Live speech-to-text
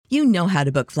You know how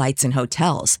to book flights and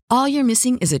hotels. All you're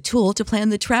missing is a tool to plan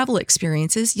the travel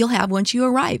experiences you'll have once you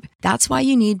arrive. That's why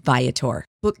you need Viator.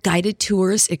 Book guided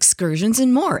tours, excursions,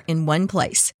 and more in one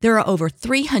place. There are over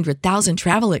 300,000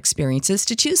 travel experiences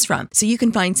to choose from, so you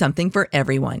can find something for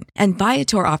everyone. And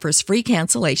Viator offers free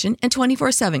cancellation and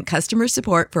 24/7 customer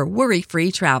support for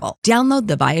worry-free travel. Download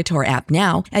the Viator app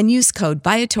now and use code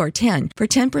Viator10 for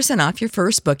 10% off your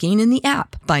first booking in the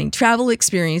app. Find travel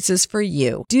experiences for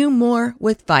you. Do more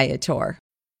with Viator.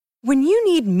 When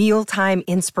you need mealtime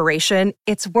inspiration,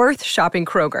 it's worth shopping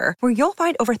Kroger, where you'll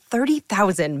find over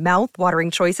 30,000 mouth-watering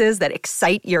choices that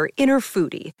excite your inner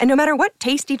foodie. And no matter what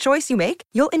tasty choice you make,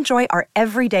 you'll enjoy our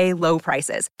everyday low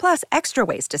prices, plus extra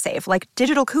ways to save, like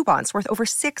digital coupons worth over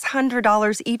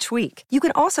 $600 each week. You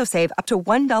can also save up to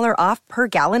 $1 off per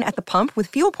gallon at the pump with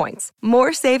fuel points.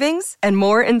 More savings and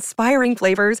more inspiring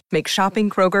flavors make shopping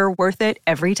Kroger worth it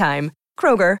every time.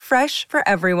 Kroger, fresh for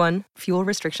everyone. Fuel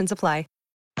restrictions apply.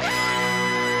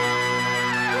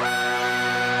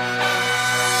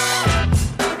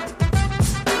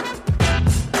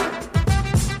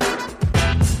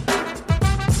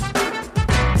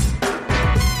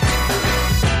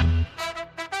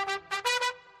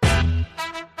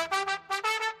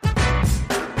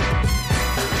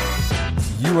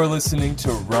 You are listening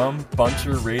to Rum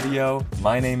Bunter Radio.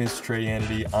 My name is Trey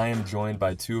Anity. I am joined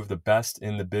by two of the best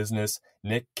in the business,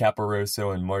 Nick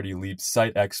Caparoso and Marty Leap,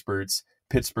 site experts,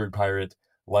 Pittsburgh Pirate,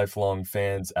 lifelong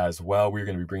fans as well. We're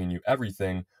going to be bringing you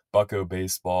everything Bucco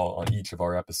baseball on each of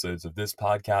our episodes of this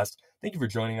podcast. Thank you for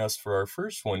joining us for our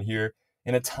first one here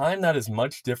in a time that is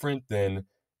much different than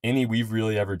any we've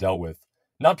really ever dealt with.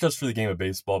 Not just for the game of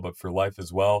baseball, but for life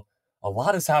as well. A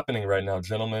lot is happening right now,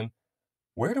 gentlemen.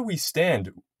 Where do we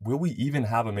stand? Will we even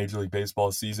have a Major League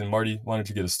Baseball season? Marty, why don't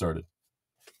you get us started?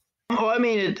 Oh, I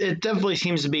mean, it definitely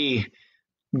seems to be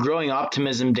growing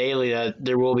optimism daily that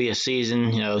there will be a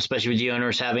season, especially with the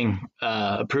owners having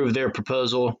approved their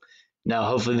proposal. Now,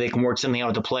 hopefully they can work something out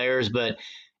with the players, but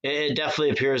it definitely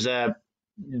appears that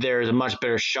there's a much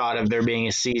better shot of there being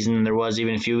a season than there was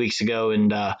even a few weeks ago.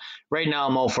 And right now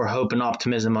I'm all for hope and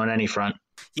optimism on any front.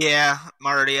 Yeah,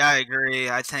 Marty, I agree.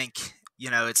 I think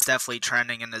it's definitely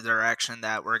trending in the direction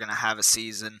that we're going to have a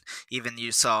season. Even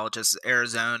you saw just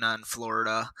Arizona and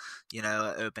Florida,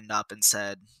 opened up and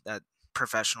said that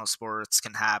professional sports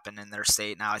can happen in their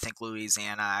state now. I think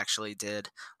Louisiana actually did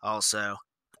also.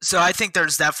 So I think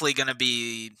there's definitely going to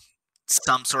be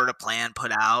some sort of plan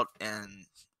put out and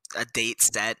a date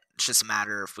set. It's just a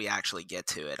matter if we actually get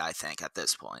to it, I think, at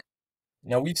this point.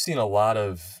 Now, we've seen a lot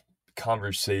of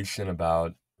conversation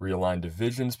about realigned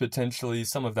divisions potentially.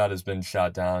 Some of that has been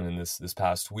shot down in this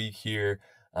past week here.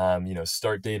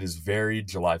 Start date is varied.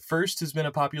 July 1st has been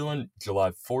a popular one,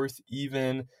 July 4th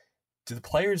even. Do the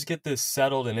players get this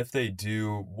settled? And if they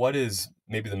do, what is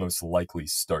maybe the most likely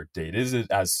start date? Is it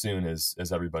as soon as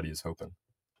everybody is hoping?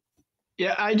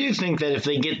 Yeah, I do think that if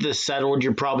they get this settled,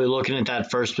 you're probably looking at that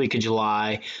first week of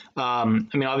July.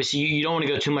 Obviously, you don't want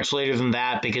to go too much later than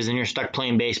that because then you're stuck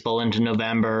playing baseball into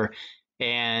November.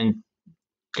 And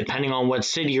depending on what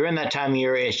city you're in that time of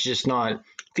year, it's just not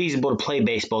feasible to play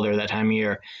baseball there that time of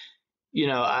year.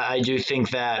 I do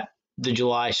think that the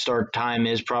July start time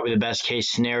is probably the best case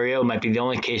scenario. It might be the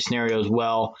only case scenario as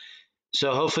well.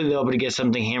 So hopefully they'll be able to get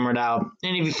something hammered out.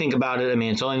 And if you think about it,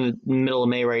 it's only the middle of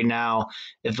May right now.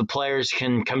 If the players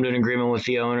can come to an agreement with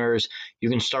the owners, you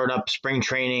can start up spring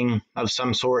training of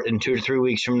some sort in 2 to 3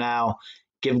 weeks from now.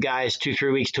 Give guys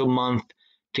 2-3 weeks to a month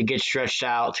to get stretched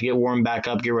out, to get warmed back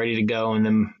up, get ready to go, and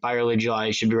then by early July,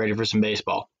 you should be ready for some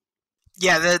baseball.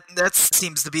 Yeah, that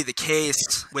seems to be the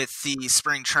case with the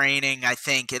spring training. I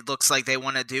think it looks like they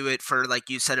want to do it for, like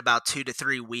you said, about 2 to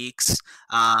 3 weeks.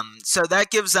 So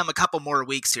that gives them a couple more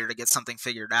weeks here to get something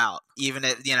figured out. Even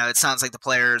if, it sounds like the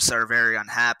players are very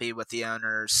unhappy with the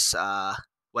owners,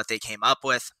 what they came up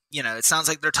with. It sounds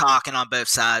like they're talking on both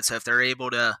sides. So if they're able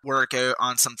to work out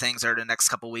on some things over the next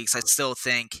couple weeks, I still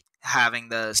think having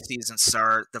the season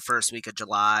start the first week of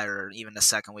July or even the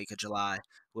second week of July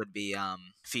would be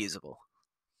feasible.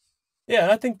 Yeah,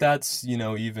 and I think that's,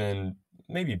 even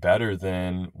maybe better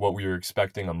than what we were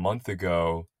expecting a month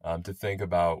ago, to think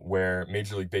about where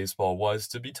Major League Baseball was.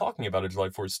 To be talking about a July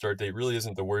 4th start date really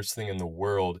isn't the worst thing in the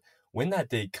world. When that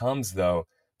date comes, though,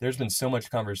 there's been so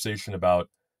much conversation about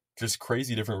just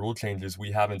crazy different rule changes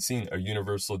we haven't seen. A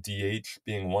universal DH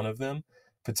being one of them,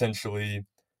 potentially,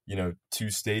 2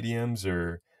 stadiums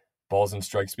or balls and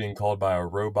strikes being called by a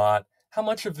robot. How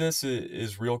much of this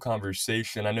is real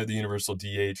conversation? I know the universal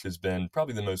DH has been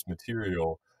probably the most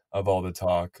material of all the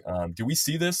talk. Do we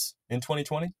see this in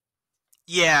 2020?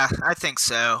 Yeah, I think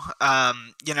so.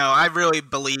 I really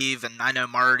believe, and I know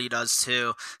Marty does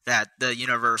too, that the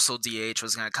universal DH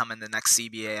was going to come in the next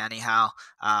CBA anyhow.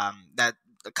 That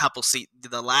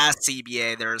the last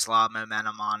CBA, there was a lot of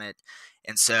momentum on it,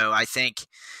 and so I think,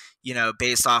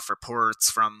 based off reports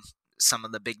from some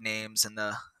of the big names in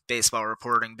the baseball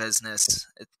reporting business,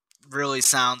 it really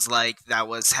sounds like that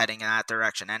was heading in that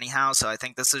direction anyhow. So I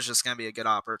think this is just going to be a good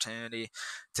opportunity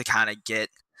to kind of get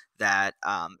that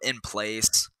in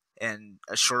place in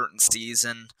a shortened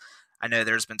season. I know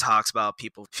there's been talks about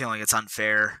people feeling it's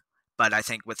unfair, but I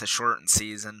think with a shortened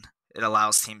season, it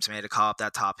allows teams maybe to call up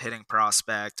that top hitting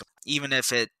prospect, even if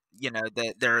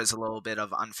there is a little bit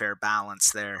of unfair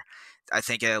balance there. I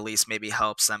think it at least maybe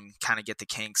helps them kind of get the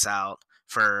kinks out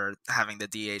for having the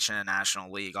DH in a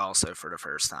National League also for the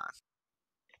first time.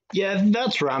 Yeah,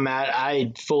 that's where I'm at.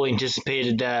 I fully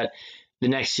anticipated that the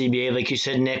next CBA, like you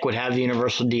said, Nick, would have the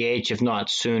universal DH, if not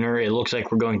sooner. It looks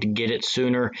like we're going to get it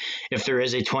sooner. If there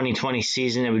is a 2020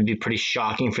 season, it would be pretty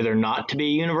shocking for there not to be a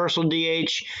universal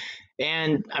DH.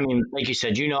 And I mean, like you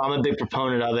said, I'm a big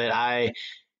proponent of it. I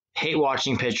hate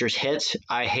watching pitchers hit.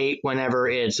 I hate whenever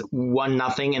it's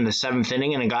 1-0 in the seventh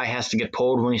inning and a guy has to get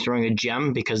pulled when he's throwing a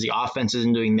gem because the offense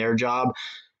isn't doing their job.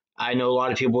 I know a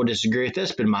lot of people will disagree with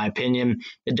this, but in my opinion,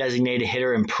 the designated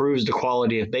hitter improves the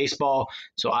quality of baseball.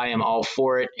 So I am all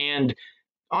for it. And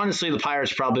honestly, the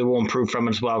Pirates probably will improve from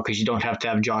it as well because you don't have to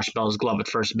have Josh Bell's glove at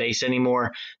first base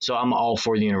anymore. So I'm all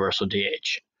for the universal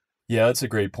DH. Yeah, that's a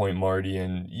great point, Marty.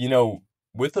 And,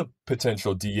 with a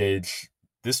potential DH,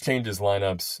 this changes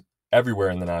lineups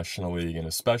everywhere in the National League and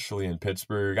especially in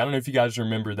Pittsburgh. I don't know if you guys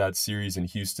remember that series in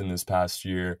Houston this past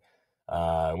year.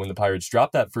 When the Pirates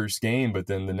dropped that first game, but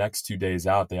then the next 2 days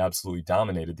out, they absolutely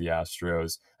dominated the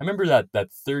Astros. I remember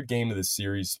that third game of the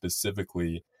series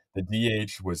specifically, the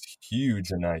DH was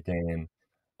huge in that game.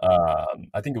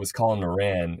 I think it was Colin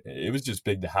Moran. It was just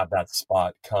big to have that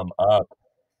spot come up.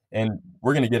 And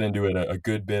we're going to get into it a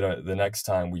good bit the next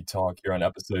time we talk here on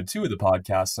episode 2 of the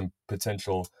podcast, some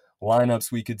potential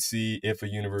lineups we could see if a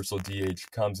universal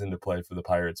DH comes into play for the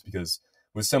Pirates, because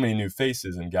with so many new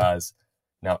faces and guys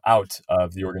now out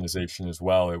of the organization as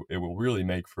well, it will really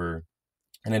make for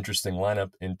an interesting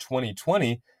lineup in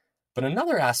 2020. But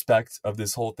another aspect of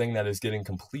this whole thing that is getting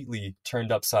completely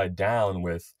turned upside down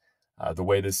with the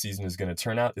way this season is going to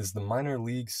turn out is the minor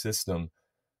league system.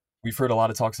 We've heard a lot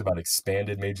of talks about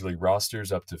expanded major league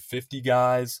rosters up to 50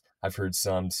 guys. I've heard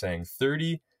some saying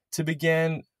 30 to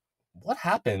begin. What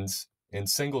happens in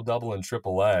single, double, and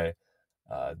AAA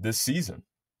this season?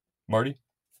 Marty?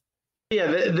 Yeah,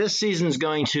 this season is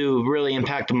going to really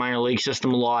impact the minor league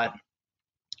system a lot.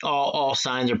 All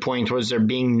signs are pointing towards there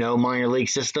being no minor league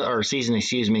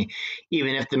season,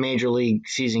 even if the major league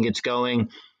season gets going.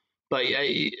 But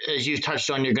as you've touched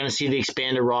on, you're going to see the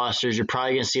expanded rosters. You're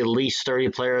probably going to see at least 30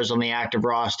 players on the active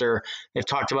roster. They've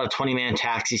talked about a 20-man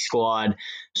taxi squad.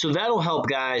 So that'll help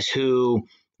guys who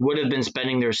would have been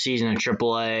spending their season at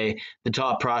AAA, the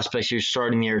top prospects who are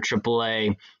starting the year at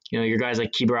AAA. Your guys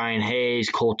like Ke'Bryan Hayes,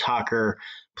 Cole Tucker,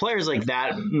 players like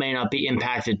that may not be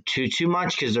impacted too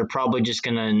much because they're probably just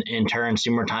going to, in turn, see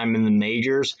more time in the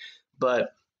majors.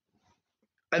 But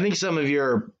I think some of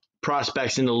your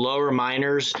prospects in the lower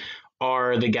minors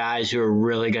are the guys who are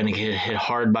really going to get hit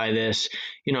hard by this.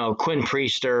 Quinn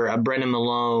Priester, Brendan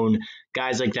Malone,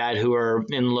 guys like that who are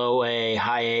in low A,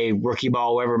 high A, rookie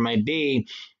ball, whatever it might be,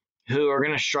 who are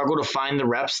going to struggle to find the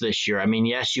reps this year. I mean,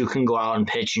 yes, you can go out and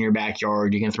pitch in your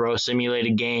backyard. You can throw a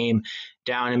simulated game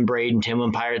down in Bradenton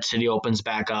when Pirate City opens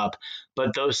back up,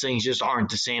 but those things just aren't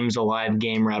the same as a live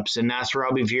game reps. And that's where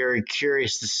I'll be very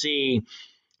curious to see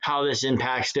how this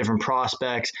impacts different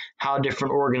prospects, how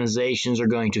different organizations are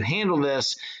going to handle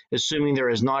this, assuming there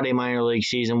is not a minor league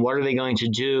season. What are they going to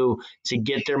do to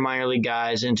get their minor league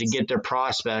guys and to get their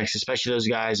prospects, especially those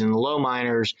guys in the low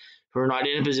minors who are not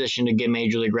in a position to get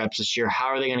major league reps this year? How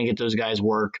are they going to get those guys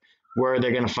work? Where are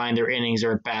they going to find their innings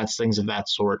or at-bats, things of that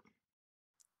sort?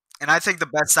 And I think the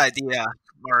best idea,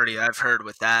 Marty, I've heard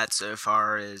with that so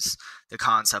far is the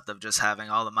concept of just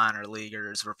having all the minor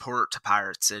leaguers report to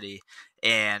Pirate City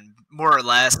and more or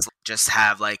less just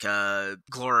have like a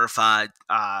glorified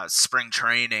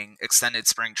extended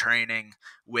spring training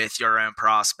with your own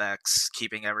prospects,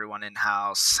 keeping everyone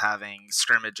in-house, having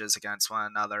scrimmages against one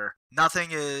another. Nothing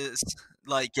is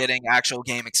like getting actual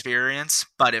game experience,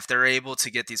 but if they're able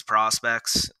to get these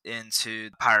prospects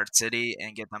into Pirate City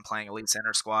and get them playing at least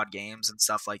inter-squad games and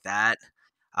stuff like that,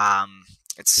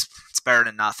 it's better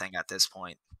than nothing at this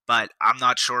point. But I'm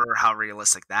not sure how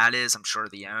realistic that is. I'm sure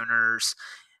the owners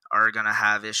are going to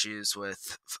have issues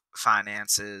with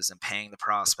finances and paying the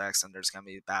prospects, and there's going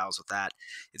to be battles with that.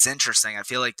 It's interesting. I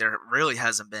feel like there really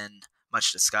hasn't been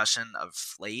much discussion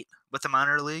of late with the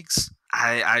minor leagues.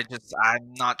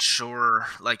 I'm not sure.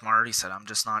 Like Marty said, I'm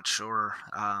just not sure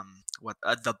what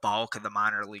the bulk of the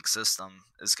minor league system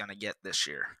is going to get this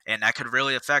year, and that could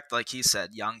really affect, like he said,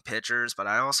 young pitchers. But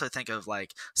I also think of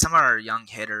like some of our young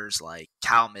hitters, like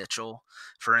Cal Mitchell,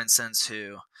 for instance,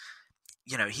 who,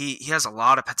 he has a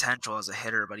lot of potential as a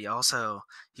hitter, but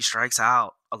he strikes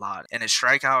out a lot, and his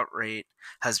strikeout rate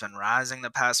has been rising the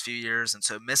past few years, and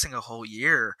so missing a whole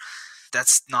year,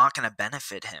 that's not going to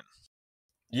benefit him.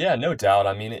 Yeah, no doubt.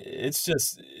 I mean, it's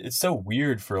so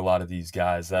weird for a lot of these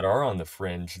guys that are on the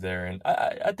fringe there. And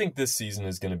I think this season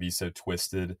is going to be so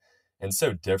twisted and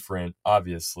so different,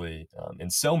 obviously, in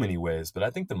so many ways. But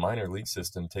I think the minor league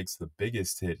system takes the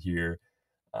biggest hit here,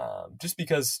 just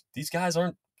because these guys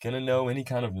aren't going to know any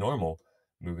kind of normal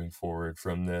moving forward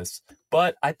from this.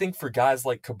 But I think for guys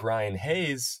like Ke'Bryan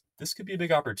Hayes, this could be a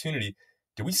big opportunity.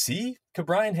 Do we see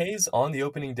Ke'Bryan Hayes on the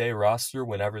opening day roster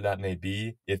whenever that may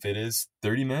be, if it is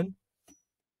 30 men?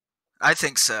 I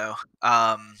think so.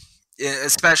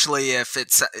 Especially if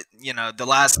it's, the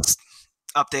last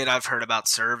update I've heard about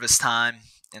service time,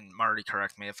 and Marty,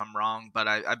 correct me if I'm wrong, but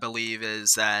I believe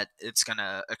is that it's going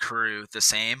to accrue the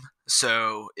same.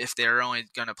 So if they're only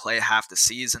going to play half the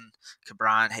season,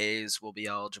 Ke'Bryan Hayes will be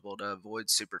eligible to avoid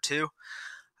Super 2.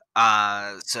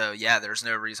 So yeah, there's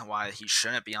no reason why he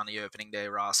shouldn't be on the opening day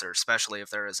roster, especially if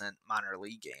there isn't minor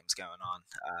league games going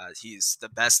on. He's the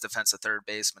best defensive third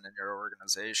baseman in your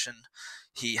organization.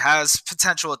 He has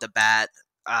potential at the bat.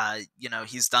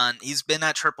 He's been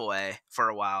at AAA for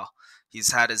a while.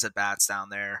 He's had his at bats down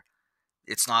there.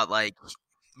 It's not like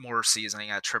more seasoning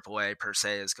at AAA per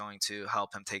se is going to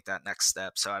help him take that next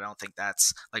step. So I don't think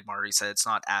that's, like Marty said, it's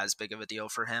not as big of a deal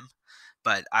for him.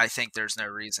 But I think there's no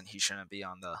reason he shouldn't be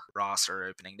on the roster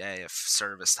opening day if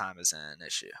service time is an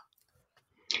issue.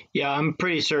 Yeah, I'm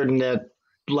pretty certain that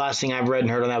last thing I've read and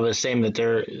heard on that was saying that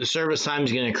their service time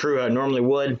is going to accrue how it normally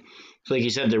would. So like you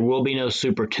said, there will be no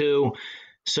Super 2.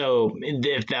 So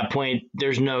at that point,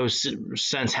 there's no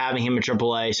sense having him at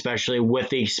AAA, especially with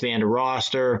the expanded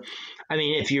roster. I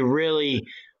mean, if you really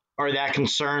are that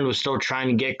concerned with still trying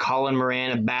to get Colin Moran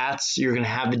at bats, you're going to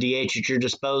have the DH at your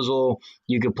disposal.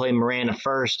 You could play Moran at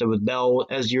first with Bell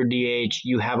as your DH.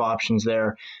 You have options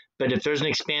there. But if there's an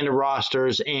expanded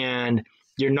rosters and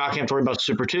you're not going to have to worry about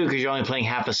Super 2 because you're only playing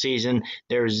half a season,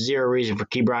 there's zero reason for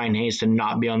Ke'Bryan Hayes to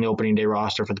not be on the opening day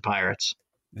roster for the Pirates.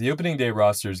 The opening day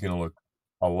roster is going to look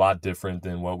a lot different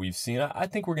than what we've seen. I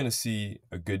think we're going to see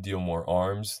a good deal more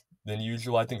arms than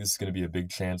usual. I think this is going to be a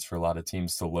big chance for a lot of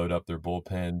teams to load up their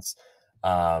bullpens.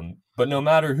 But no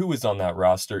matter who is on that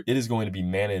roster, it is going to be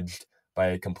managed by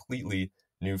a completely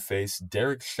new face.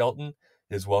 Derek Shelton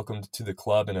is welcomed to the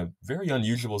club in a very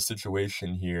unusual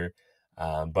situation here.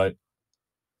 But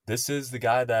this is the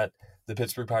guy that the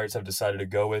Pittsburgh Pirates have decided to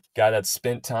go with. Guy that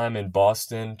spent time in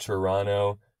Boston,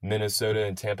 Toronto, Minnesota,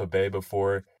 and Tampa Bay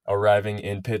before arriving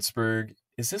in Pittsburgh.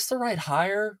 Is this the right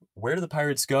hire? Where do the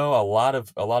Pirates go? A lot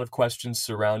of questions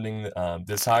surrounding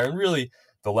this hire, and really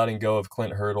the letting go of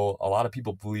Clint Hurdle. A lot of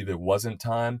people believe it wasn't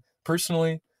time.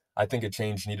 Personally, I think a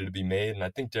change needed to be made, and I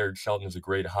think Derek Shelton is a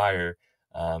great hire.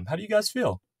 How do you guys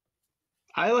feel?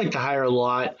 I like the hire a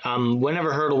lot.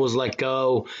 Whenever Hurdle was let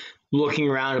go, looking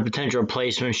around at potential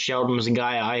replacements, Shelton was a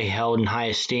guy I held in high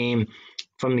esteem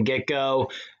from the get-go.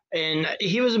 And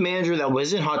he was a manager that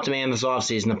was in hot demand this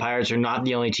offseason. The Pirates are not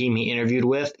the only team he interviewed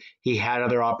with. He had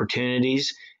other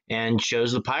opportunities and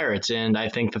chose the Pirates. And I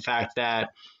think the fact that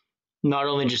not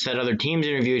only just that other teams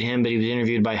interviewed him, but he was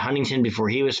interviewed by Huntington before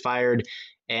he was fired,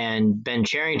 and Ben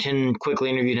Cherington quickly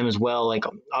interviewed him as well. Like,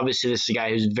 obviously, this is a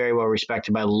guy who's very well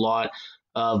respected by a lot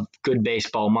of good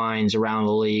baseball minds around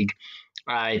the league.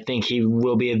 I think he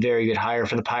will be a very good hire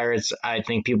for the Pirates. I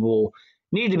think people will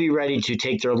need to be ready to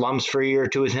take their lumps for a year or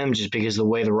two with him just because of the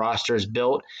way the roster is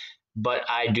built. But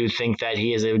I do think that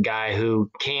he is a guy who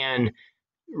can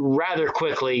rather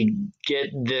quickly get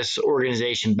this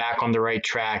organization back on the right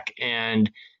track and,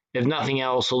 if nothing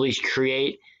else, at least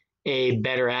create a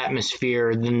better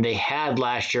atmosphere than they had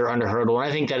last year under Hurdle. And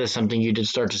I think that is something you did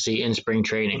start to see in spring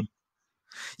training.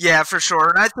 Yeah, for sure.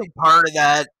 And I think part of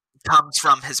that comes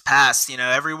from his past.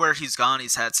 Everywhere he's gone,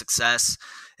 he's had success.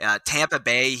 Tampa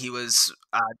Bay, he was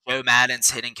Joe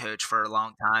Maddon's hitting coach for a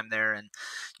long time there. And,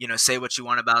 say what you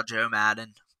want about Joe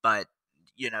Maddon, but,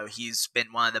 he's been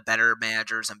one of the better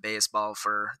managers in baseball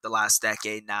for the last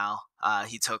decade now.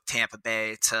 He took Tampa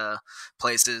Bay to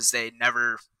places they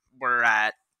never were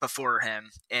at before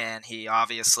him. And he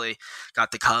obviously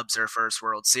got the Cubs their first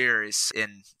World Series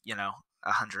in,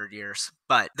 100 years.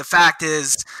 But the fact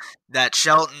is that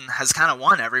Shelton has kind of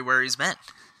won everywhere he's been.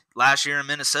 Last year in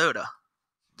Minnesota,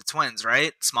 the Twins,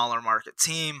 right? Smaller market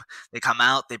team. They come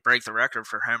out, they break the record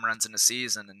for home runs in a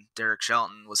season, and Derek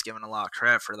Shelton was given a lot of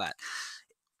credit for that.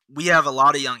 We have a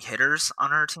lot of young hitters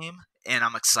on our team, and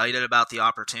I'm excited about the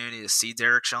opportunity to see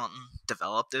Derek Shelton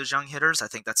develop those young hitters. I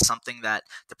think that's something that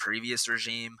the previous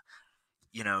regime,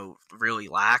 really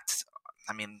lacked.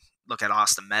 I mean, look at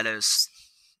Austin Meadows.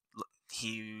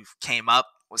 He came up,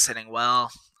 was hitting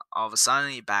well. All of a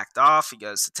sudden, he backed off. He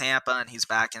goes to Tampa, and he's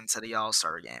back into the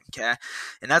All-Star game, okay?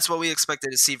 And that's what we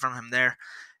expected to see from him there.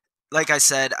 Like I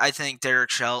said, I think Derek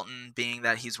Shelton, being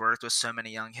that he's worked with so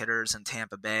many young hitters in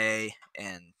Tampa Bay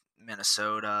and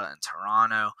Minnesota and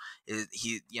Toronto,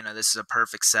 this is a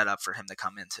perfect setup for him to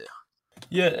come into.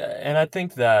 Yeah, and I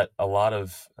think that a lot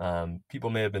of people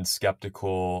may have been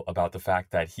skeptical about the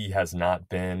fact that he has not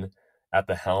been at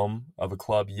the helm of a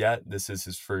club yet. This is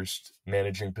his first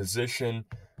managing position,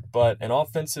 but an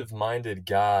offensive-minded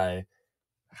guy,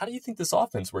 how do you think this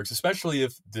offense works, especially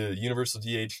if the universal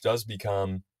DH does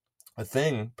become a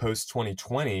thing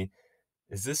post-2020?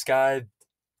 Is this guy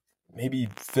maybe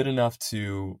fit enough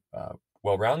to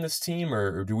round this team,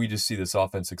 or do we just see this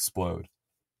offense explode?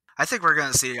 I think we're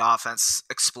going to see the offense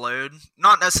explode,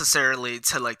 not necessarily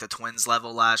to like the Twins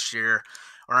level last year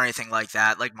or anything like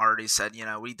that. Like Marty said,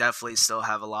 we definitely still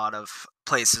have a lot of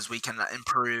places we can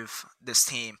improve this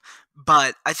team.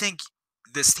 But I think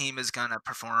this team is going to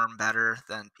perform better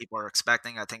than people are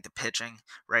expecting. I think the pitching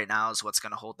right now is what's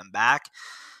going to hold them back.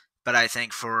 But I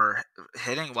think for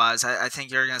hitting-wise, I think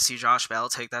you're going to see Josh Bell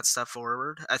take that step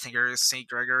forward. I think you're going to see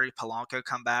Gregory Polanco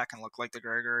come back and look like the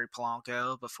Gregory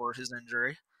Polanco before his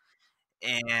injury.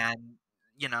 And,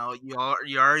 you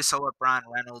already saw what Brian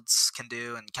Reynolds can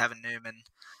do and Kevin Newman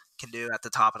can do at the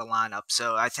top of the lineup.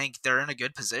 So I think they're in a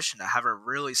good position to have a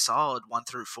really solid 1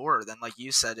 through 4. Then, like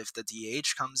you said, if the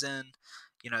DH comes in,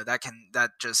 that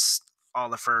just all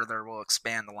the further will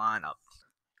expand the lineup.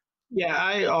 Yeah,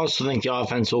 I also think the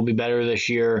offense will be better this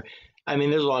year. I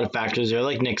mean, there's a lot of factors there.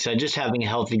 Like Nick said, just having a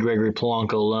healthy Gregory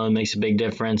Polanco alone makes a big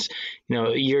difference.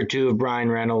 Year 2 of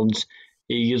Brian Reynolds,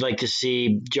 you'd like to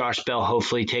see Josh Bell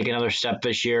hopefully take another step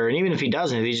this year. And even if he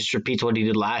doesn't, if he just repeats what he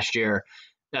did last year,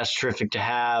 that's terrific to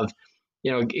have.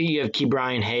 You have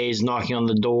Ke'Bryan Hayes knocking on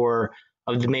the door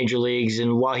of the major leagues.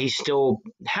 And while he still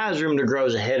has room to grow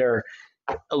as a hitter,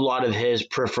 a lot of his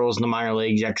peripherals in the minor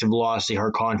leagues, exit velocity,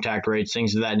 hard contact rates,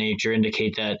 things of that nature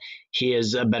indicate that he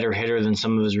is a better hitter than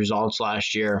some of his results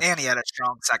last year. And he had a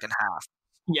strong second half.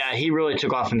 Yeah, he really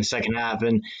took off in the second half.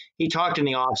 And he talked in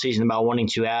the offseason about wanting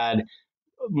to add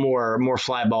more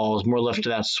fly balls, more lift to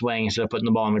that swing instead of putting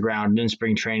the ball on the ground. And in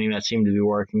spring training, that seemed to be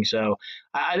working. So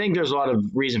I think there's a lot of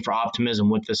reason for optimism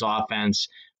with this offense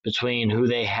between who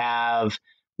they have,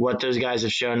 what those guys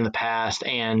have shown in the past,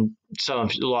 and a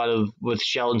lot of with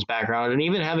Shelton's background, and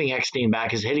even having Eckstein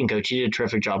back as hitting coach. He did a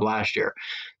terrific job last year.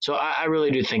 So I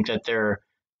really do think that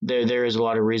there is a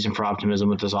lot of reason for optimism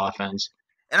with this offense.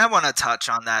 And I want to touch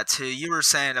on that too. You were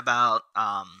saying about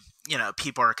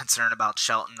people are concerned about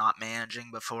Shelton not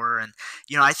managing before, and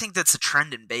I think that's a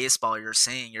trend in baseball. You're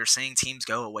seeing teams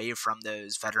go away from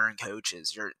those veteran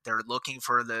coaches. They're looking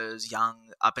for those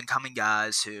young up and coming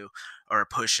guys who are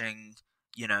pushing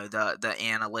the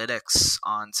analytics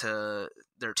onto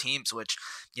their teams, which,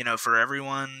 for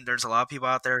everyone, there's a lot of people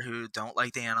out there who don't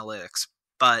like the analytics,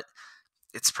 but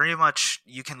it's pretty much,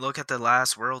 you can look at the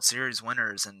last World Series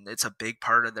winners and it's a big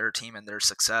part of their team and their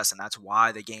success. And that's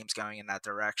why the game's going in that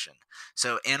direction.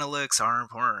 So analytics are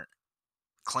important.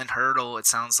 Clint Hurdle, it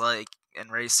sounds like,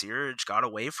 and Ray Searage got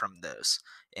away from those.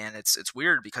 And it's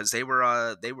weird because they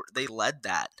led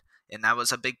that. And that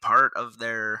was a big part of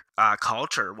their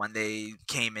culture when they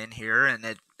came in here, and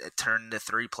it turned into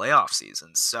 3 playoff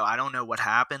seasons. So I don't know what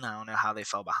happened. I don't know how they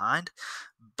fell behind.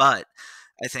 But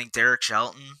I think Derek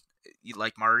Shelton,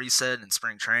 like Marty said, in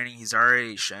spring training, he's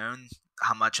already shown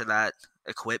how much of that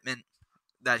equipment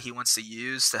that he wants to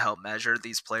use to help measure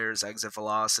these players' exit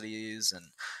velocities and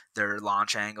their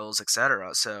launch angles,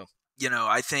 etc. So,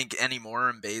 I think anymore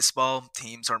in baseball,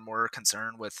 teams are more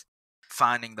concerned with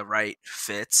finding the right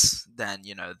fits than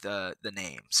the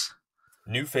names.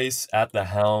 New face at the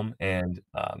helm, and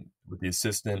with the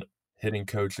assistant hitting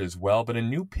coach as well, but a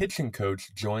new pitching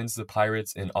coach joins the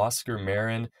Pirates in Oscar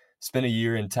Marin. Spent a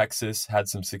year in Texas, had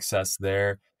some success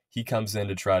there. He comes in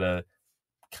to try to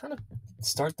kind of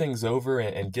start things over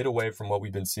and get away from what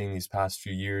we've been seeing these past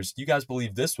few years. Do you guys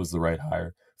believe this was the right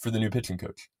hire for the new pitching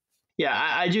coach? Yeah,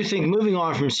 I do think moving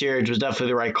on from Searage was definitely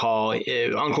the right call.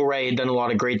 Uncle Ray had done a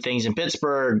lot of great things in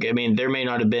Pittsburgh. I mean, there may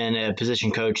not have been a position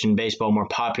coach in baseball more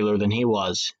popular than he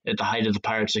was at the height of the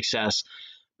Pirates' success,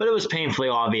 but it was painfully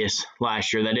obvious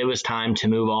last year that it was time to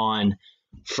move on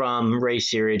from Ray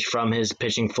Searage, from his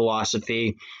pitching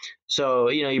philosophy. So,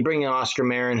 you bring in Oscar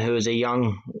Marin, who is a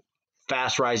young,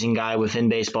 fast-rising guy within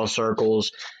baseball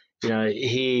circles.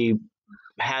 He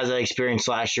has that experience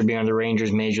last year being on the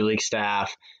Rangers major league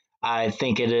staff. I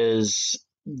think it is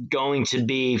going to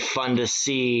be fun to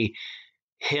see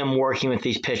him working with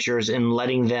these pitchers and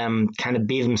letting them kind of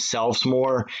be themselves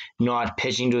more, not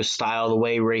pitching to a style the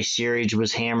way Ray Searage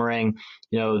was hammering.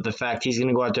 The fact he's going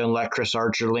to go out there and let Chris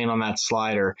Archer lean on that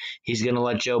slider. He's going to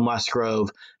let Joe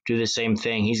Musgrove do the same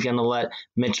thing. He's going to let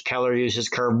Mitch Keller use his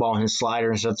curveball and his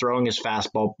slider instead of throwing his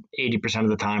fastball 80% of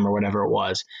the time or whatever it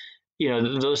was.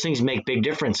 Those things make big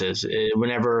differences.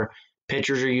 Whenever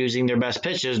pitchers are using their best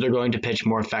pitches, they're going to pitch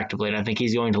more effectively. And I think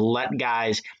he's going to let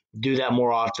guys do that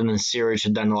more often than Searage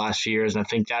had done the last few years. And I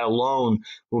think that alone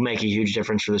will make a huge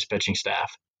difference for this pitching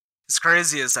staff. As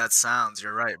crazy as that sounds,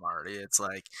 you're right, Marty. It's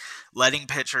like letting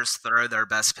pitchers throw their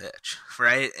best pitch,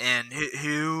 right? And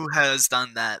who has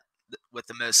done that with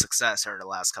the most success over the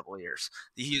last couple of years?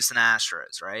 The Houston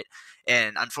Astros, right?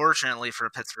 And unfortunately for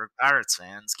Pittsburgh Pirates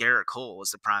fans, Garrett Cole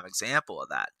was the prime example of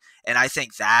that. And I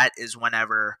think that is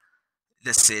whenever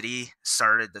the city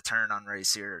started to turn on Ray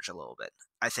Searage a little bit.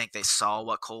 I think they saw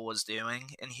what Cole was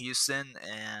doing in Houston,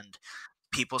 and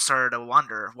people started to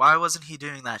wonder, why wasn't he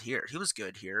doing that here? He was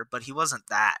good here, but he wasn't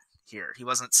that here. He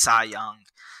wasn't Cy Young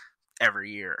every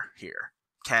year here,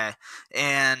 okay?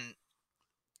 And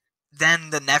then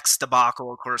the next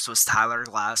debacle, of course, was Tyler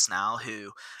Glasnow,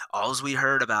 who all we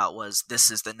heard about was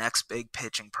this is the next big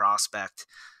pitching prospect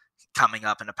coming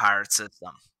up in the Pirates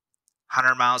system.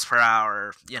 100 miles per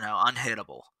hour,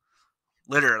 unhittable.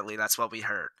 Literally, that's what we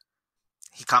heard.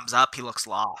 He comes up, he looks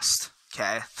lost,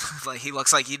 okay? Like, he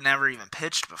looks like he'd never even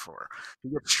pitched before. He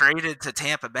gets traded to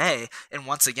Tampa Bay, and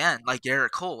once again, like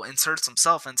Garrett Cole, inserts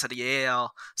himself into the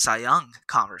AL Cy Young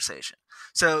conversation.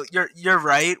 So you're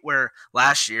right, where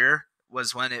last year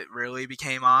was when it really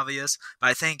became obvious,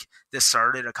 but I think this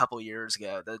started a couple years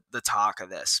ago, the talk of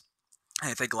this.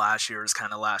 I think last year was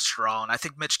kind of last straw, and I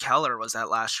think Mitch Keller was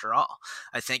that last straw.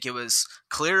 I think it was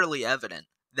clearly evident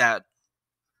that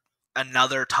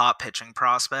another top pitching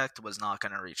prospect was not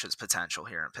going to reach his potential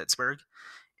here in Pittsburgh.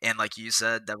 And like you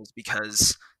said, that was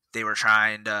because they were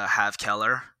trying to have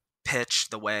Keller pitch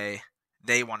the way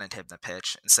they wanted him to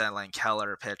pitch instead of letting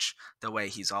Keller pitch the way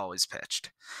he's always pitched.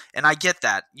 And I get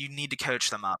that. You need to coach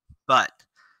them up. But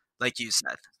like you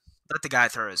said, let the guy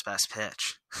throw his best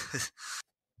pitch.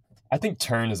 I think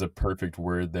turn is a perfect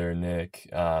word there, Nick,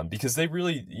 because they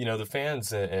really, the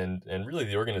fans and really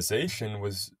the organization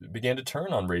began to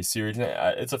turn on Ray Searage.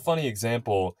 And it's a funny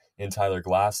example in Tyler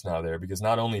Glasnow there, because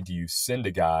not only do you send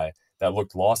a guy that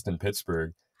looked lost in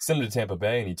Pittsburgh, send him to Tampa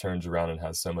Bay and he turns around and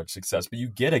has so much success, but you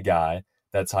get a guy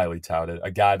that's highly touted,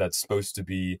 a guy that's supposed to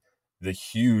be the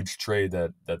huge trade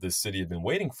that this city had been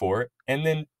waiting for, and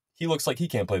then he looks like he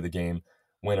can't play the game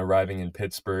when arriving in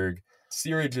Pittsburgh.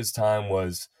 Searage's time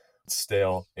was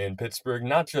stale in Pittsburgh.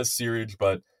 Not just Searage,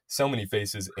 but so many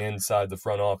faces inside the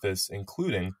front office,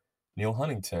 including Neil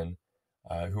Huntington,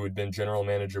 who had been general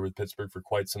manager with Pittsburgh for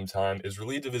quite some time, is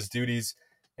relieved of his duties,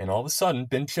 and all of a sudden,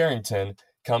 Ben Cherington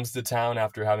comes to town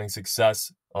after having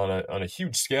success on a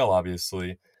huge scale,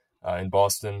 obviously, in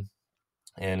Boston,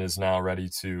 and is now ready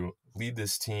to lead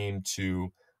this team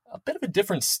to a bit of a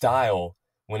different style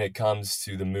when it comes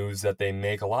to the moves that they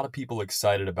make. A lot of people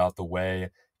excited about the way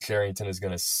Cherington is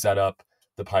going to set up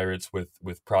the Pirates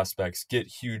with prospects, get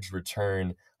huge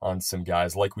return on some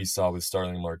guys like we saw with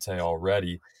Starling Marte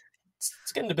already.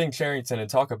 Let's get into Ben Cherington and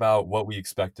talk about what we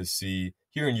expect to see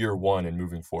here in year one and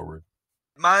moving forward.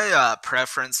 My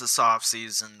preference this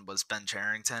offseason was Ben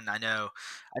Cherington. I know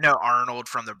Arnold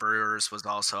from the Brewers was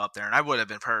also up there, and I would have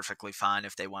been perfectly fine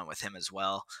if they went with him as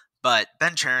well. But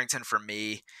Ben Cherington, for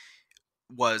me,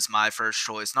 was my first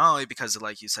choice, not only because of,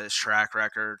 like you said, his track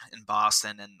record in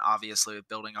Boston and obviously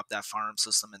building up that farm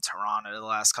system in Toronto the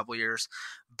last couple of years,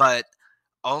 but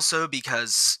also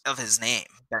because of his name,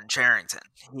 Ben Cherington.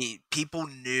 People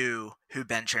knew who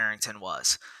Ben Cherington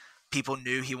was. People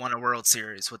knew he won a World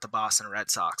Series with the Boston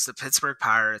Red Sox. The Pittsburgh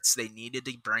Pirates, they needed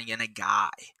to bring in a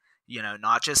guy,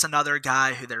 not just another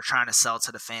guy who they're trying to sell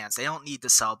to the fans. They don't need to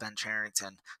sell Ben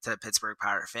Cherington to the Pittsburgh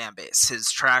Pirate fan base.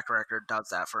 His track record does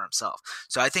that for himself.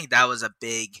 So I think that was a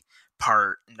big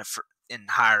part in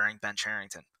hiring Ben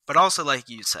Cherington. But also, like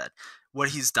you said, what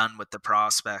he's done with the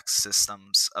prospect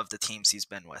systems of the teams he's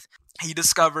been with. He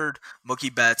discovered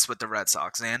Mookie Betts with the Red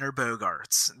Sox, Xander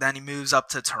Bogaerts. Then he moves up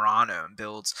to Toronto and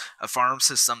builds a farm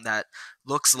system that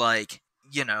looks like,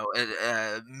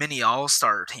 a mini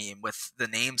all-star team with the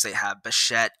names they have,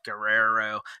 Bichette,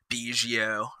 Guerrero,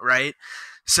 Biggio, right?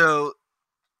 So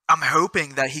I'm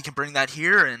hoping that he can bring that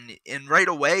here, and right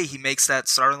away he makes that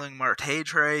Starling Marte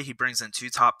trade. He brings in 2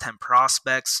 top 10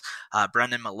 prospects,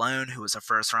 Brendan Malone, who was a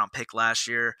first-round pick last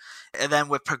year, and then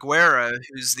with Peguero,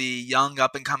 who's the young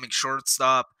up-and-coming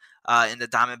shortstop in the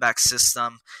Diamondback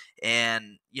system,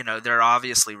 and they're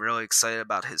obviously really excited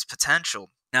about his potential.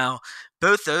 Now,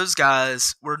 both those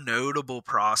guys were notable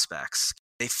prospects.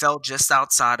 They fell just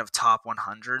outside of top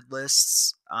 100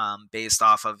 lists based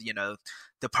off of,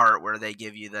 the part where they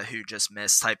give you the who just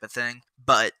missed type of thing.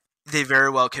 But they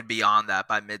very well could be on that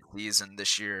by mid-season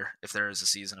this year, if there is a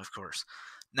season, of course.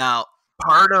 Now,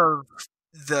 part of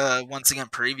the, once again,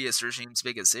 previous regime's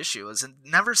biggest issue is it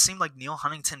never seemed like Neil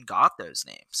Huntington got those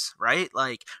names, right?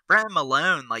 Like, Brendan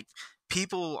Malone,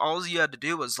 people, all you had to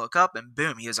do was look up and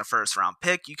boom, he was a first-round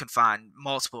pick. You can find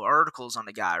multiple articles on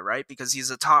the guy, right? Because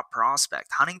he's a top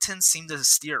prospect. Huntington seemed to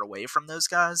steer away from those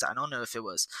guys. I don't know if it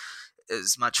was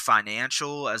as much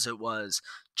financial as it was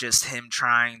just him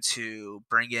trying to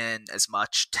bring in as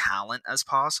much talent as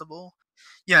possible.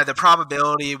 The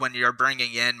probability when you're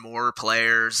bringing in more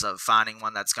players of finding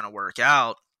one that's going to work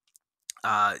out.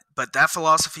 But that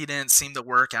philosophy didn't seem to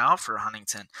work out for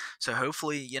Huntington. So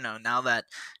hopefully, now that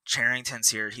Cherington's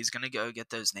here, he's going to go get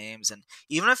those names. And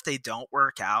even if they don't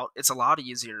work out, it's a lot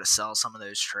easier to sell some of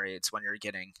those trades when you're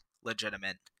getting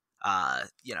legitimate,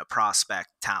 prospect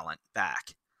talent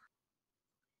back.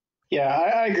 Yeah,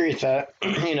 I agree with that.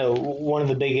 One of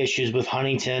the big issues with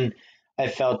Huntington, I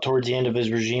felt towards the end of his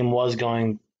regime, was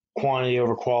going quantity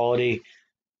over quality.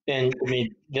 And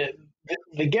the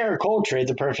Gerrit Cole trade's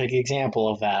a perfect example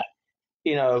of that.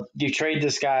 You trade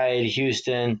this guy to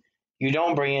Houston, you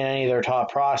don't bring in any of their top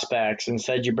prospects.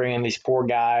 Instead, you bring in these 4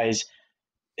 guys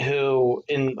who,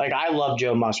 I love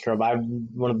Joe Musgrove. I'm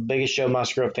one of the biggest Joe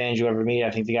Musgrove fans you ever meet.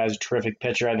 I think the guy's a terrific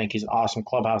pitcher. I think he's an awesome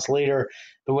clubhouse leader.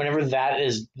 But whenever that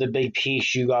is the big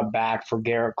piece you got back for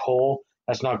Gerrit Cole,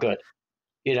 that's not good.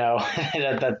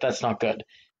 That's not good.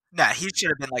 Nah, he should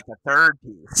have been like the third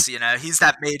piece. He's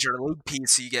that major league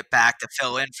piece you get back to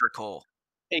fill in for Cole.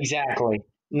 Exactly.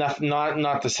 Not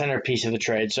the centerpiece of the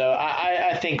trade. So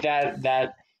I think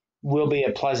that will be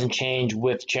a pleasant change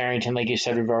with Cherington. Like you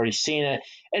said, we've already seen it.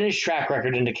 And his track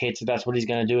record indicates that that's what he's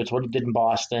going to do. It's what he did in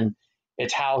Boston.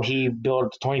 It's how he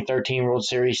built the 2013 World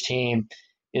Series team.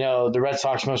 The Red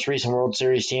Sox most recent World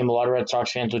Series team, a lot of Red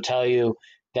Sox fans will tell you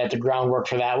that the groundwork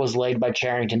for that was laid by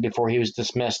Cherington before he was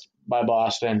dismissed by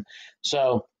Boston.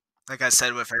 So, like I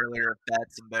said with earlier,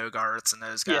 Betts and Bogaerts and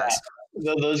those guys.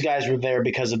 Yeah, those guys were there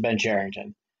because of Ben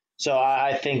Cherington. So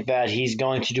I think that he's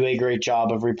going to do a great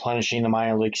job of replenishing the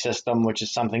minor league system, which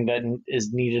is something that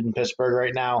is needed in Pittsburgh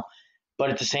right now.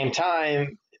 But at the same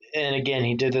time, and again,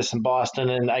 he did this in Boston,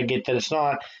 and I get that it's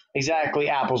not exactly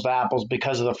apples to apples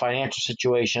because of the financial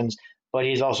situations, but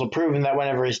he's also proven that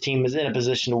whenever his team is in a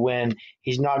position to win,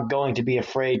 he's not going to be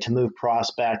afraid to move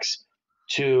prospects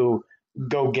to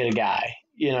go get a guy,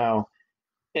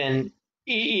 And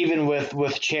even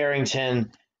with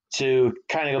Cherington, to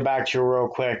kind of go back to you real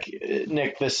quick,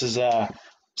 Nick, this is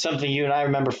something you and I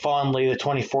remember fondly, the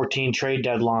 2014 trade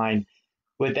deadline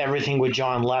with everything with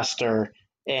John Lester.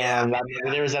 And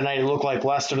there was that night it looked like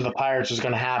Lester to the Pirates was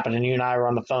going to happen, and you and I were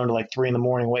on the phone till 3 a.m.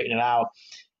 waiting it out.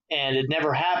 And it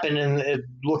never happened, and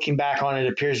looking back on it,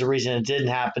 it appears the reason it didn't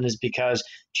happen is because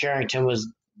Cherington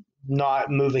was not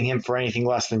moving him for anything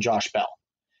less than Josh Bell.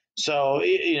 So,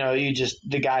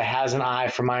 the guy has an eye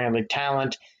for minor league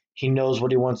talent. He knows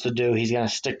what he wants to do. He's going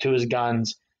to stick to his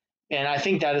guns. And I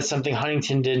think that is something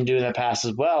Huntington didn't do in the past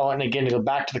as well. And again, to go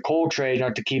back to the Cole trade,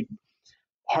 not to keep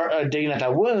digging at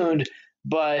that wound,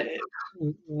 but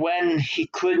when he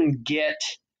couldn't get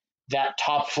that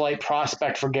top flight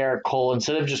prospect for Gerrit Cole,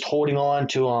 instead of just holding on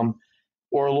to him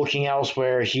or looking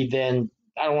elsewhere, he then,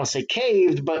 I don't want to say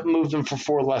caved, but moved him for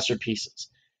 4 lesser pieces.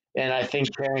 And I think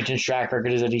Cherington's track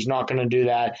record is that he's not going to do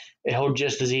that. He'll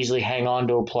just as easily hang on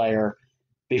to a player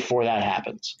before that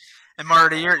happens. And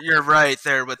Marty, you're right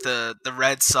there with the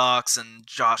Red Sox and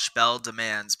Josh Bell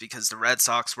demands, because the Red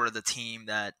Sox were the team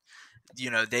that,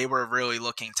 they were really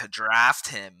looking to draft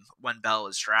him when Bell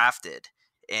was drafted,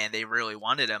 and they really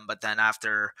wanted him. But then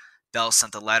after Bell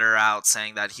sent the letter out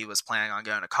saying that he was planning on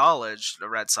going to college, the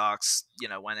Red Sox,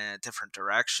 went in a different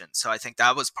direction. So I think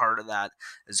that was part of that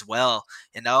as well.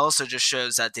 And that also just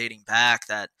shows that dating back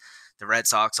that the Red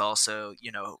Sox also,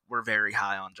 were very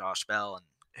high on Josh Bell,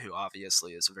 and who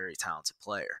obviously is a very talented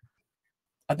player.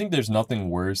 I think there's nothing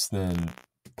worse than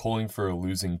pulling for a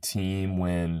losing team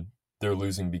when they're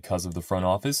losing because of the front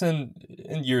office. And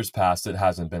in years past, it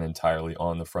hasn't been entirely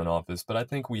on the front office. But I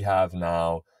think we have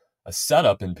now a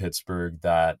setup in Pittsburgh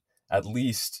that at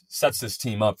least sets this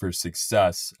team up for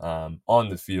success on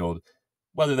the field.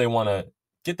 Whether they want to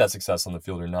get that success on the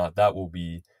field or not, that will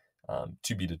be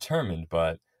to be determined.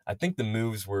 But I think the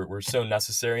moves were so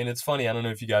necessary. And it's funny, I don't know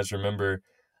if you guys remember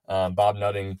Bob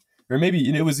Nutting, or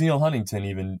maybe it was Neil Huntington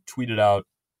even tweeted out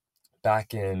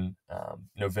back in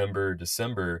November,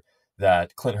 December,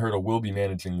 that Clint Hurdle will be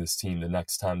managing this team the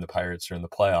next time the Pirates are in the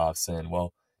playoffs. And,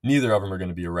 well, neither of them are going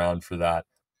to be around for that.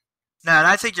 No, and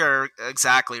I think you're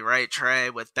exactly right, Trey,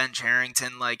 with Ben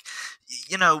Cherington. Like,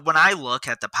 when I look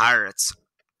at the Pirates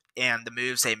and the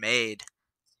moves they made,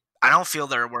 I don't feel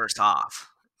they're worse off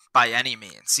by any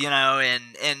means,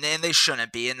 and they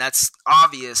shouldn't be. And that's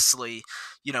obviously,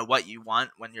 what you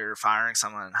want when you're firing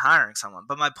someone and hiring someone.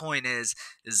 But my point is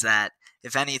that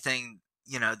if anything,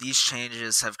 these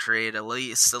changes have created at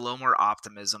least a little more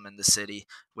optimism in the city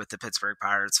with the Pittsburgh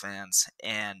Pirates fans.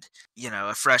 And,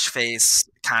 a fresh face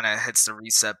kind of hits the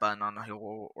reset button on the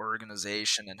whole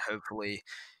organization. And hopefully,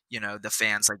 the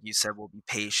fans, like you said, will be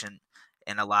patient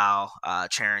and allow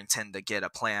Cherington to get a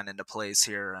plan into place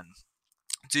here and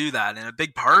do that. And a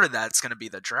big part of that's going to be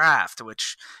the draft,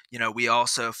 which, we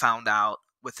also found out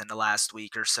within the last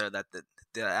week or so that the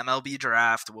MLB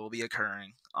draft will be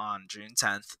occurring on June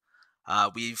 10th.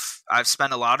 I've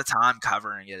spent a lot of time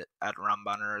covering it at Rum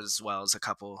Bunter as well as a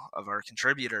couple of our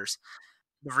contributors.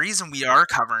 The reason we are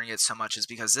covering it so much is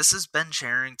because this is Ben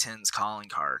Cherington's calling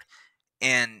card.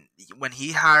 And when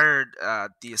he hired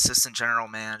the assistant general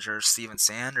manager, Steven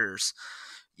Sanders,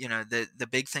 the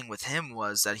big thing with him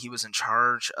was that he was in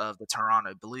charge of the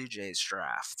Toronto Blue Jays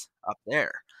draft up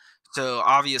there. So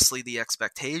obviously the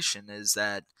expectation is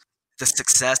that the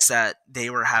success that they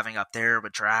were having up there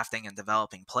with drafting and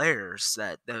developing players,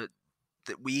 that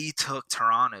we took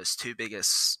Toronto's two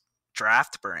biggest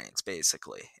draft brains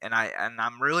basically, and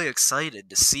I'm really excited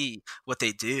to see what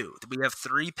they do. We have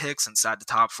 3 picks inside the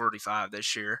top 45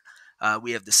 this year.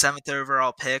 We have the 7th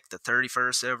overall pick, the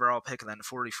 31st overall pick, and then the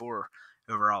 44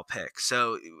 overall pick.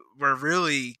 So we're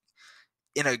really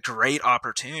in a great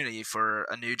opportunity for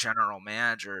a new general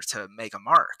manager to make a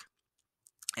mark.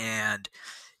 And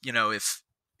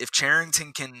if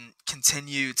Cherington can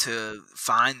continue to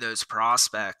find those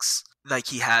prospects like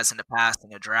he has in the past in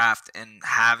the draft, and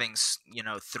having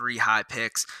 3 high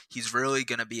picks, he's really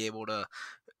going to be able to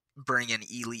bring in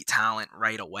elite talent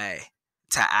right away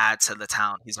to add to the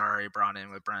talent he's already brought in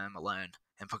with Brennan Malone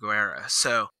and Peguero.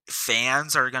 So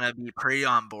fans are going to be pretty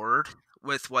on board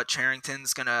with what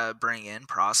Cherington's going to bring in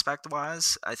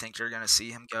prospect-wise. I think you're going to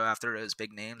see him go after those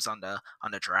big names on the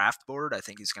draft board. I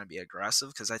think he's going to be aggressive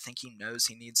because I think he knows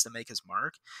he needs to make his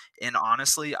mark. And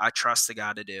honestly, I trust the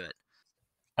guy to do it.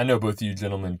 I know both of you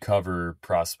gentlemen cover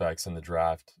prospects in the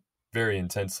draft very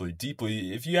intensely,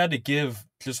 deeply. If you had to give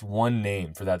just one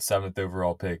name for that 7th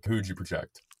overall pick, who would you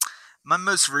project? My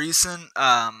most recent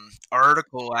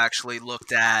article actually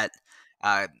looked at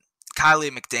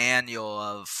Kylie McDaniel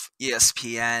of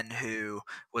ESPN, who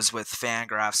was with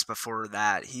Fangraphs before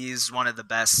that. He's one of the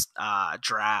best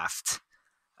draft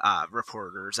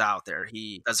reporters out there.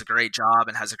 He does a great job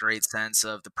and has a great sense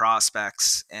of the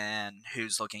prospects and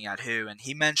who's looking at who. And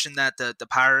he mentioned that the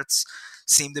Pirates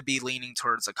seem to be leaning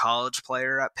towards a college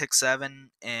player at pick 7,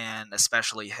 and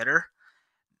especially hitter.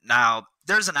 Now,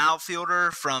 there's an outfielder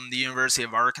from the University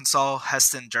of Arkansas,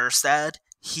 Heston Jerstad.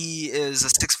 He is a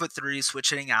 6'3"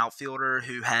 switch hitting outfielder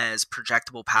who has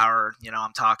projectable power.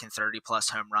 I'm talking 30-plus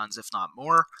home runs, if not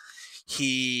more.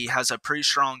 He has a pretty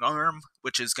strong arm,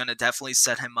 which is going to definitely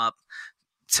set him up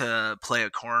to play a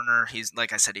corner. He's,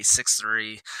 like I said, he's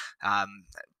 6'3",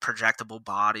 projectable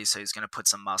body, so he's going to put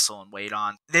some muscle and weight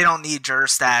on. They don't need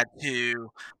Jerstad to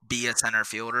be a center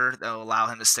fielder. They'll allow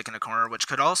him to stick in the corner, which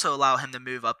could also allow him to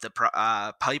move up the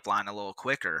pipeline a little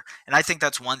quicker. And I think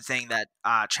that's one thing that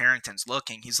Cherington's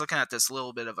looking. He's looking at this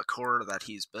little bit of a core that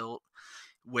he's built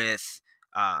with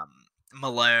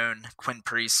Malone, Quinn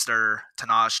Priester,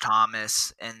 Tanaj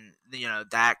Thomas, and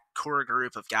that core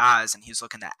group of guys, and he's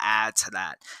looking to add to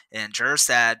that. And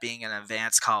Jerstad, being an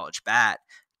advanced college bat,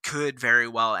 could very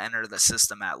well enter the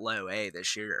system at low A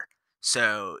this year.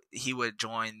 So he would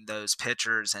join those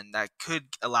pitchers, and that could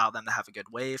allow them to have a good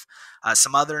wave.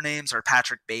 Some other names are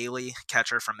Patrick Bailey,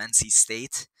 catcher from NC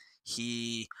State.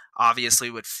 He obviously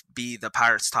would be the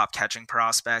Pirates' top catching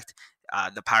prospect.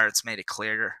 The Pirates made it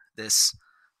clear this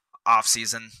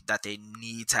offseason that they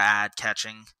need to add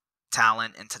catching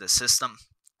talent into the system.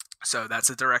 So that's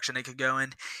a direction it could go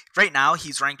in. Right now,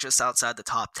 he's ranked just outside the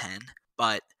top 10,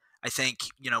 but I think,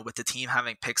 with the team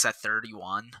having picks at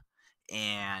 31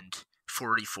 and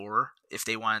 44, if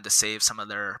they wanted to save some of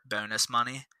their bonus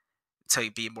money to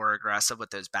be more aggressive with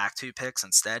those back 2 picks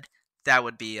instead, that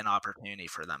would be an opportunity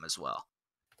for them as well.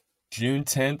 June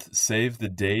 10th, save the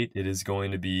date. It is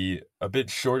going to be a bit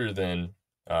shorter than,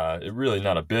 really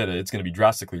not a bit, it's going to be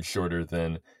drastically shorter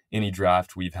than any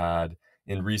draft we've had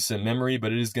in recent memory,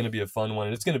 but it is going to be a fun one.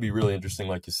 And it's going to be really interesting,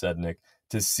 like you said, Nick,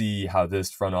 to see how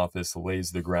this front office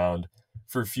lays the ground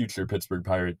for future Pittsburgh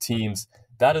Pirate teams.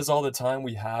 That is all the time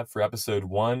we have for episode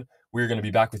 1. We're going to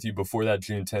be back with you before that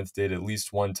June 10th date at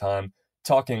least one time,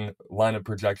 talking lineup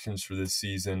projections for this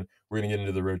season. We're going to get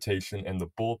into the rotation and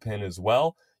the bullpen as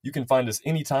well. You can find us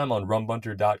anytime on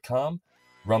rumbunter.com,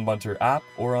 Rumbunter app,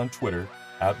 or on Twitter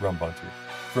 @rumbunter.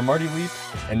 For Marty Leap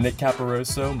and Nick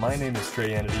Caparoso, my name is Trey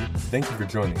Annity. Thank you for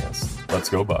joining us. Let's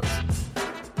go, Bucks.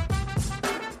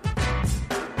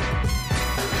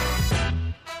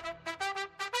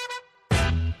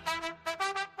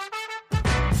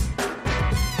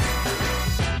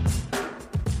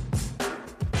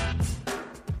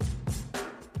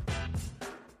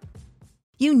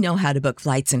 You know how to book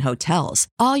flights and hotels.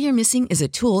 All you're missing is a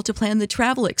tool to plan the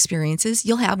travel experiences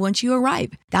you'll have once you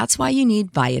arrive. That's why you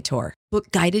need Viator. Book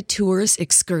guided tours,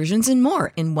 excursions, and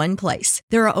more in one place.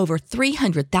 There are over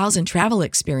 300,000 travel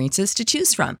experiences to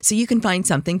choose from, so you can find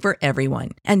something for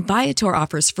everyone. And Viator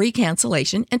offers free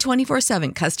cancellation and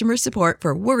 24/7 customer support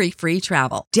for worry-free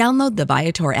travel. Download the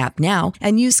Viator app now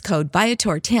and use code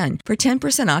Viator10 for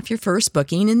 10% off your first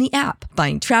booking in the app.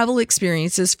 Find travel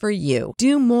experiences for you.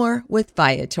 Do more with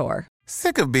Viator.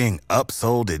 Sick of being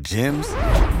upsold at gyms?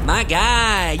 My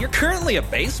guy, you're currently a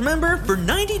base member? For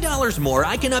 $90 more,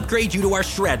 I can upgrade you to our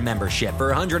Shred membership.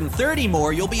 For $130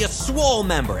 more, you'll be a Swole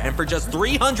member. And for just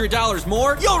 $300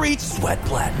 more, you'll reach Sweat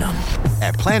Platinum.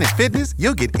 At Planet Fitness,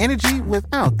 you'll get energy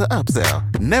without the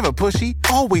upsell. Never pushy,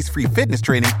 always free fitness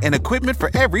training and equipment for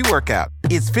every workout.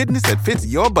 It's fitness that fits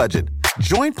your budget.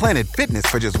 Join Planet Fitness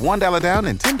for just $1 down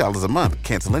and $10 a month.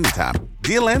 Cancel anytime.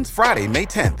 Deal ends Friday, May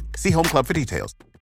 10th. See Home Club for details.